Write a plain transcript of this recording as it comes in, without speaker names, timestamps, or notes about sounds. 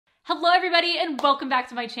Hello everybody and welcome back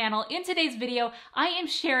to my channel. In today's video, I am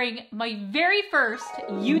sharing my very first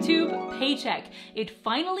YouTube paycheck. It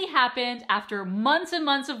finally happened after months and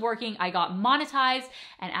months of working. I got monetized,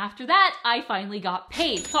 and after that, I finally got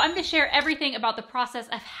paid. So I'm gonna share everything about the process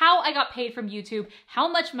of how I got paid from YouTube, how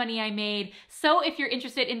much money I made. So if you're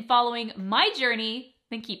interested in following my journey,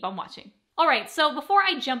 then keep on watching. All right, so before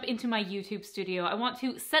I jump into my YouTube studio, I want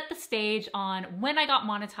to set the stage on when I got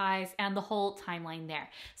monetized and the whole timeline there.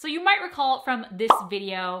 So you might recall from this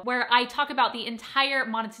video where I talk about the entire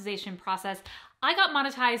monetization process. I got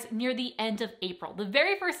monetized near the end of April. The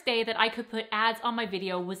very first day that I could put ads on my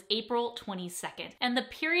video was April 22nd. And the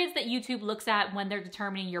periods that YouTube looks at when they're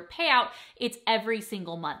determining your payout, it's every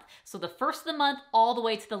single month. So the first of the month all the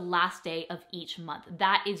way to the last day of each month.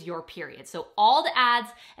 That is your period. So all the ads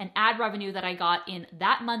and ad revenue that I got in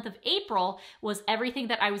that month of April was everything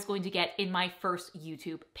that I was going to get in my first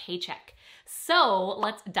YouTube paycheck. So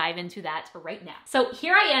let's dive into that right now. So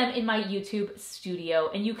here I am in my YouTube studio,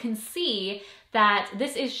 and you can see that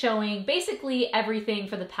this is showing basically everything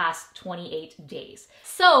for the past 28 days.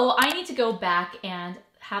 So I need to go back and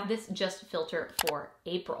have this just filter for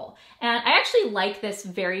April. And I actually like this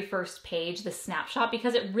very first page, the snapshot,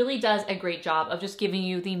 because it really does a great job of just giving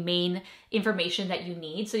you the main information that you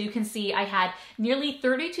need. So you can see I had nearly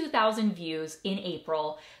 32,000 views in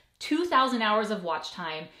April, 2,000 hours of watch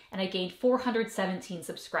time, and I gained 417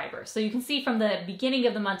 subscribers. So you can see from the beginning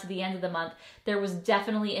of the month to the end of the month, there was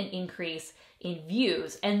definitely an increase in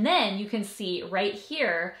views. And then you can see right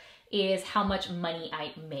here is how much money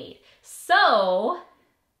I made. So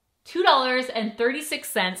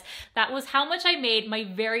 $2.36. That was how much I made my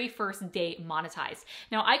very first day monetized.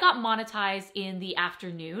 Now I got monetized in the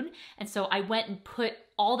afternoon, and so I went and put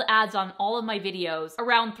all the ads on all of my videos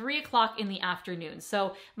around 3 o'clock in the afternoon.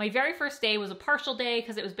 So my very first day was a partial day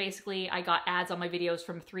because it was basically I got ads on my videos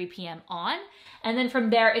from 3 p.m. on. And then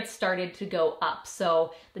from there it started to go up.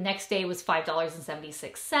 So the next day was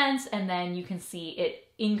 $5.76. And then you can see it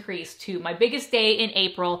increased to my biggest day in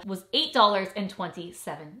April was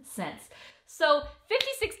 $8.27. So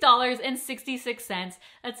 $56.66,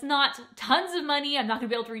 that's not tons of money. I'm not gonna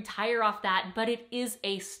be able to retire off that, but it is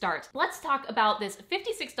a start. Let's talk about this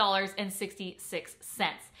 $56.66.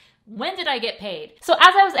 When did I get paid? So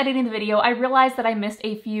as I was editing the video, I realized that I missed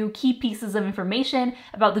a few key pieces of information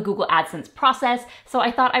about the Google AdSense process, so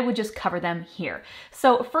I thought I would just cover them here.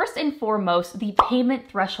 So first and foremost, the payment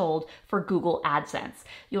threshold for Google AdSense.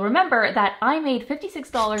 You'll remember that I made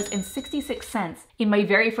 $56.66 in my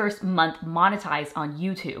very first month monetized on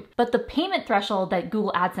YouTube. But the payment threshold that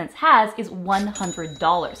Google AdSense has is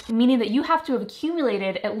 $100, meaning that you have to have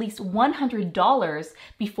accumulated at least $100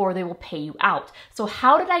 before they will pay you out. So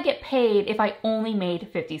how did I get paid if I only made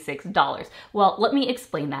 $56? Well, let me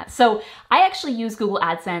explain that. So I actually use Google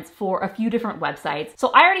AdSense for a few different websites. So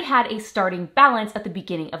I already had a starting balance at the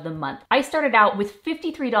beginning of the month. I started out with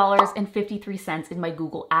 $53.53 in my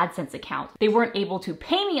Google AdSense account. They weren't able to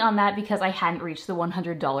pay me on that because I hadn't reached the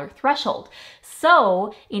 $100 threshold.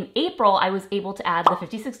 So in April, I was able to add the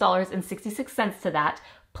 $56.66 to that.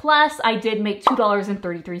 Plus, I did make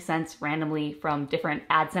 $2.33 randomly from different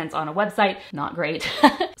AdSense on a website. Not great.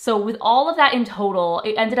 So with all of that in total,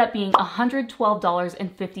 it ended up being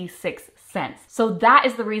 $112.56. So that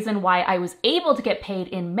is the reason why I was able to get paid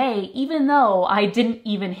in May, even though I didn't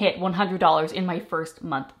even hit $100 in my first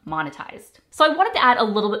month monetized. So I wanted to add a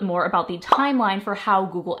little bit more about the timeline for how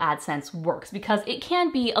Google AdSense works, because it can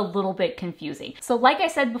be a little bit confusing. So like I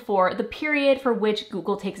said before, the period for which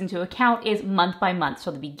Google takes into account is month by month.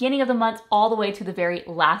 So the beginning of the month all the way to the very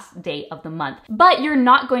last day of the month. But you're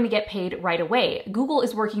not going to get paid right away. Google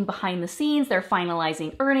is working behind the scenes. They're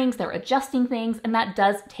finalizing earnings, they're adjusting things, and that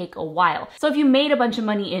does take a while. So if you made a bunch of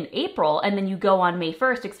money in April and then you go on May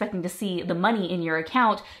 1st expecting to see the money in your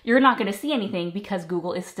account, you're not going to see anything because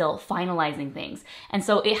Google is still finalizing things. And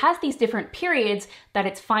so it has these different periods that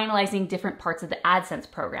it's finalizing different parts of the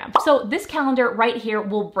AdSense program. So this calendar right here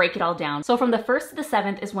will break it all down. So from the 1st to the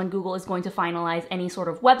 7th is when Google is going to finalize any sort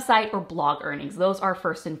of website or blog earnings. Those are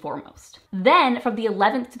first and foremost. Then from the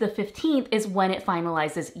 11th to the 15th is when it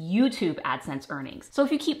finalizes YouTube AdSense earnings. So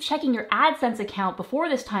if you keep checking your AdSense account before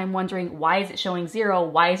this time wondering why is it showing 0?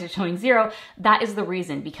 Why is it showing 0? That is the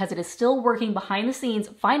reason, because it is still working behind the scenes,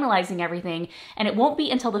 finalizing everything, and it won't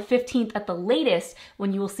be until the 15th at the latest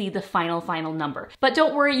when you will see the final number. But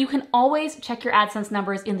don't worry, you can always check your AdSense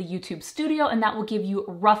numbers in the YouTube studio, and that will give you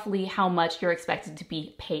roughly how much you're expected to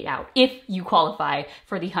be paid out if you qualify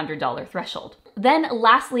for the $100 threshold. Then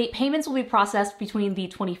lastly, payments will be processed between the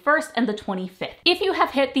 21st and the 25th. If you have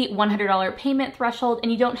hit the $100 payment threshold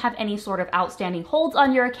and you don't have any sort of outstanding holds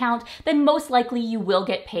on your account, then most likely you will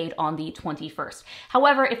get paid on the 21st.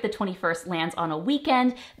 However, if the 21st lands on a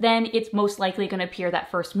weekend, then it's most likely going to appear that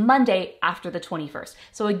first Monday after the 21st.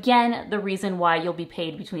 So again, the reason why you'll be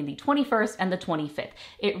paid between the 21st and the 25th.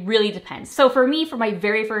 It really depends. So for me, for my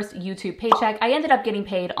very first YouTube paycheck, I ended up getting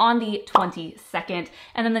paid on the 22nd,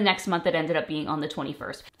 and then the next month it ended up being on the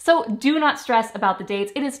 21st. So do not stress about the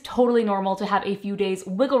dates. It is totally normal to have a few days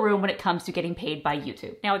wiggle room when it comes to getting paid by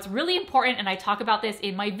YouTube. Now it's really important, and I talk about this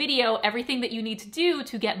in my video, everything that you need to do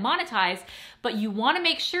to get monetized, but you want to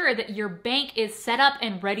make sure that your bank is set up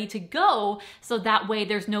and ready to go, so that way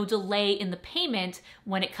there's no delay in the payment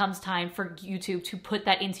when it comes time for YouTube to put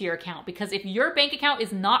that into your account. Because if your bank account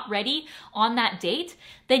is not ready on that date,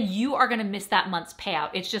 then you are going to miss that month's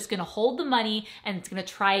payout. It's just going to hold the money and it's going to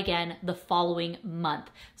try again the following month.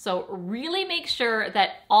 So really make sure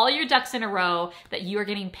that all your ducks in a row, that you are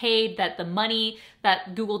getting paid, that the money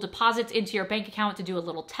that Google deposits into your bank account to do a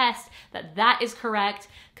little test, that is correct,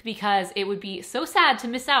 because it would be so sad to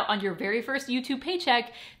miss out on your very first YouTube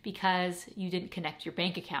paycheck because you didn't connect your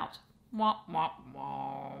bank account. Womp, womp,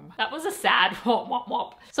 womp. That was a sad womp, womp,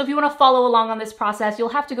 womp. So if you want to follow along on this process, you'll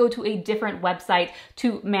have to go to a different website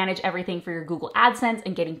to manage everything for your Google AdSense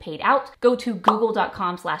and getting paid out. Go to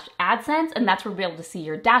google.com/AdSense, and that's where you'll be able to see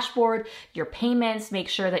your dashboard, your payments, make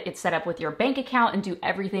sure that it's set up with your bank account, and do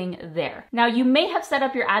everything there. Now, you may have set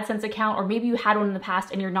up your AdSense account, or maybe you had one in the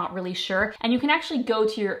past and you're not really sure, and you can actually go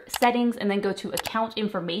to your settings and then go to account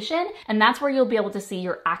information, and that's where you'll be able to see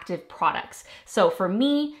your active products. So for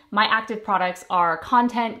me, my active products are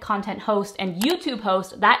content host, and YouTube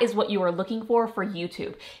host. That is what you are looking for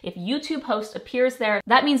YouTube. If YouTube host appears there,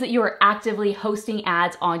 that means that you are actively hosting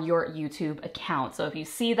ads on your YouTube account. So if you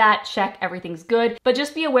see that, check, everything's good. But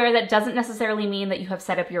just be aware that doesn't necessarily mean that you have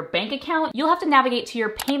set up your bank account. You'll have to navigate to your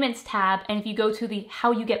payments tab, and if you go to the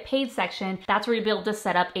how you get paid section, that's where you'll be able to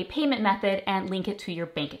set up a payment method and link it to your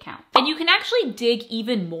bank account. And you can actually dig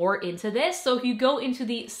even more into this. So if you go into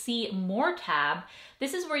the see more tab,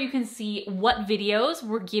 this is where you can see what videos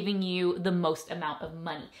were giving you the most amount of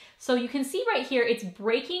money. So you can see right here, it's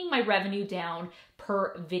breaking my revenue down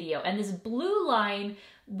per video. And this blue line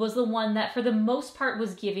was the one that for the most part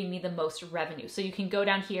was giving me the most revenue. So you can go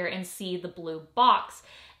down here and see the blue box,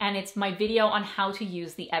 and it's my video on how to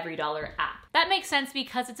use the EveryDollar app. That makes sense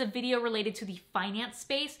because it's a video related to the finance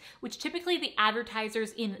space, which typically the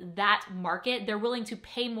advertisers in that market, they're willing to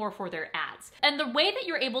pay more for their ads. And the way that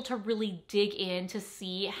you're able to really dig in to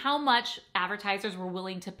see how much advertisers were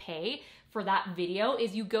willing to pay for that video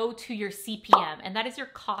is you go to your CPM, and that is your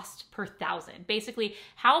cost per thousand. Basically,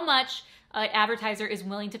 how much an advertiser is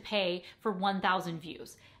willing to pay for 1,000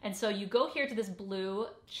 views. And so you go here to this blue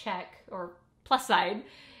check or plus sign,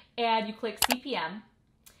 and you click CPM,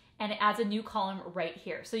 and it adds a new column right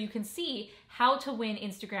here. So you can see how to win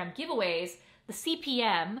Instagram giveaways, the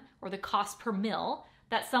CPM or the cost per mil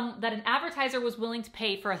that an advertiser was willing to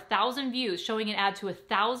pay for 1,000 views showing an ad to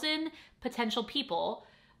 1,000 potential people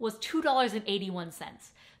was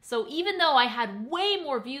 $2.81. So even though I had way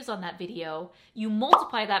more views on that video, you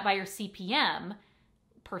multiply that by your CPM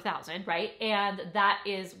per thousand, right? And that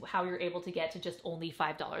is how you're able to get to just only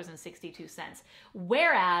 $5.62.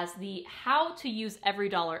 Whereas the how to use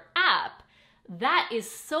EveryDollar app, that is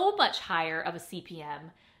so much higher of a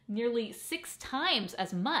CPM, nearly 6 times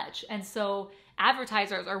as much. And so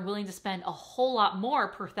advertisers are willing to spend a whole lot more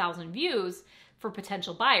per 1,000 views for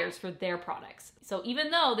potential buyers for their products. So even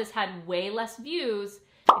though this had way less views,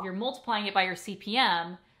 if you're multiplying it by your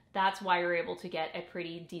CPM, that's why you're able to get a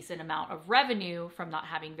pretty decent amount of revenue from not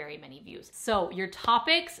having very many views. So your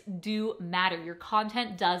topics do matter. Your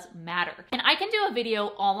content does matter. And I can do a video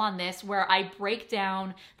all on this where I break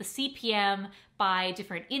down the CPM by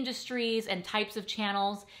different industries and types of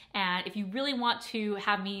channels. And if you really want to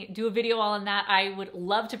have me do a video all on that, I would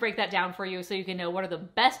love to break that down for you so you can know what are the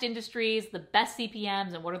best industries, the best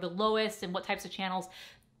CPMs, and what are the lowest, and what types of channels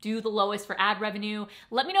do the lowest for ad revenue.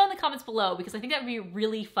 Let me know in the comments below, because I think that would be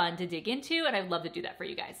really fun to dig into, and I'd love to do that for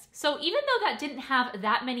you guys. So even though that didn't have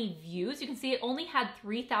that many views, you can see it only had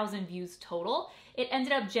 3,000 views total. It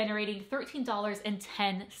ended up generating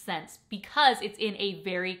 $13.10 because it's in a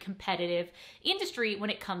very competitive industry when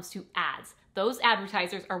it comes to ads. Those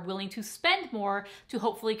advertisers are willing to spend more to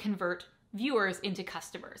hopefully convert viewers into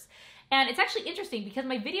customers. And it's actually interesting because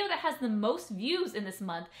my video that has the most views in this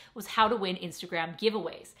month was how to win Instagram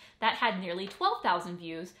giveaways. That had nearly 12,000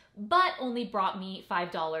 views, but only brought me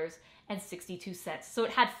 $5.62. So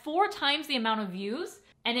it had 4 times the amount of views,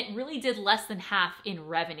 and it really did less than half in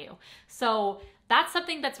revenue. So that's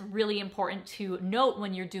something that's really important to note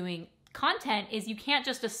when you're doing content, is you can't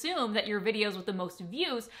just assume that your videos with the most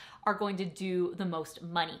views are going to do the most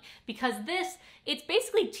money, because it's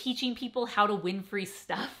basically teaching people how to win free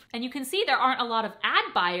stuff. And you can see there aren't a lot of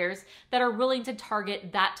ad buyers that are willing to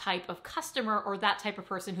target that type of customer or that type of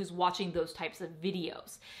person who's watching those types of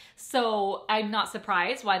videos. So I'm not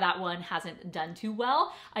surprised why that one hasn't done too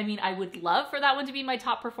well. I mean, I would love for that one to be my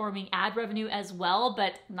top performing ad revenue as well,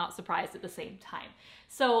 but not surprised at the same time.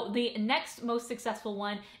 So the next most successful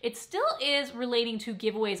one, it still is relating to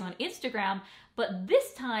giveaways on Instagram, but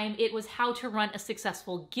this time it was how to run a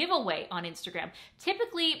successful giveaway on Instagram.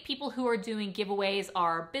 Typically, people who are doing giveaways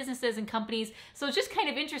are businesses and companies, so it's just kind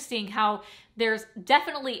of interesting how there's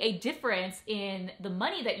definitely a difference in the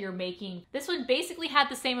money that you're making. This one basically had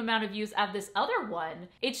the same amount of views as this other one.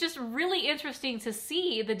 It's just really interesting to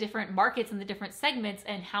see the different markets and the different segments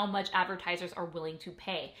and how much advertisers are willing to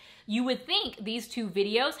pay. You would think these two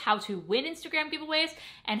videos, how to win Instagram giveaways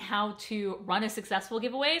and how to run a successful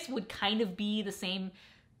giveaways, would kind of be the same,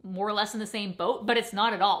 more or less in the same boat, but it's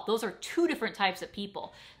not at all. Those are two different types of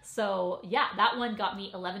people. So yeah, that one got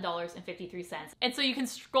me $11.53. And so you can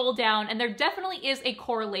scroll down, and there definitely is a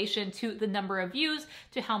correlation to the number of views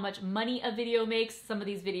to how much money a video makes. Some of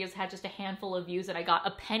these videos had just a handful of views and I got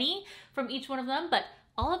a penny from each one of them, but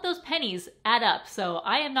all of those pennies add up. So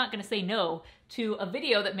I am not gonna say no to a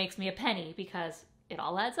video that makes me a penny, because it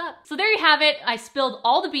all adds up. So there you have it. I spilled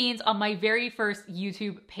all the beans on my very first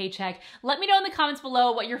YouTube paycheck. Let me know in the comments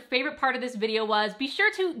below what your favorite part of this video was. Be sure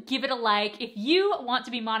to give it a like. If you want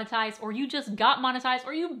to be monetized, or you just got monetized,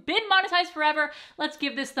 or you've been monetized forever, let's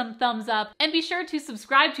give this some thumbs up. And be sure to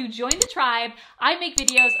subscribe to join the tribe. I make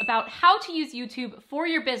videos about how to use YouTube for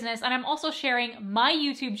your business, and I'm also sharing my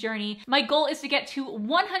YouTube journey. My goal is to get to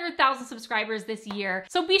 100,000 subscribers this year.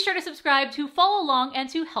 So be sure to subscribe to follow along and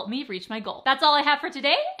to help me reach my goal. That's all I have for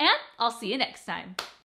today, and I'll see you next time.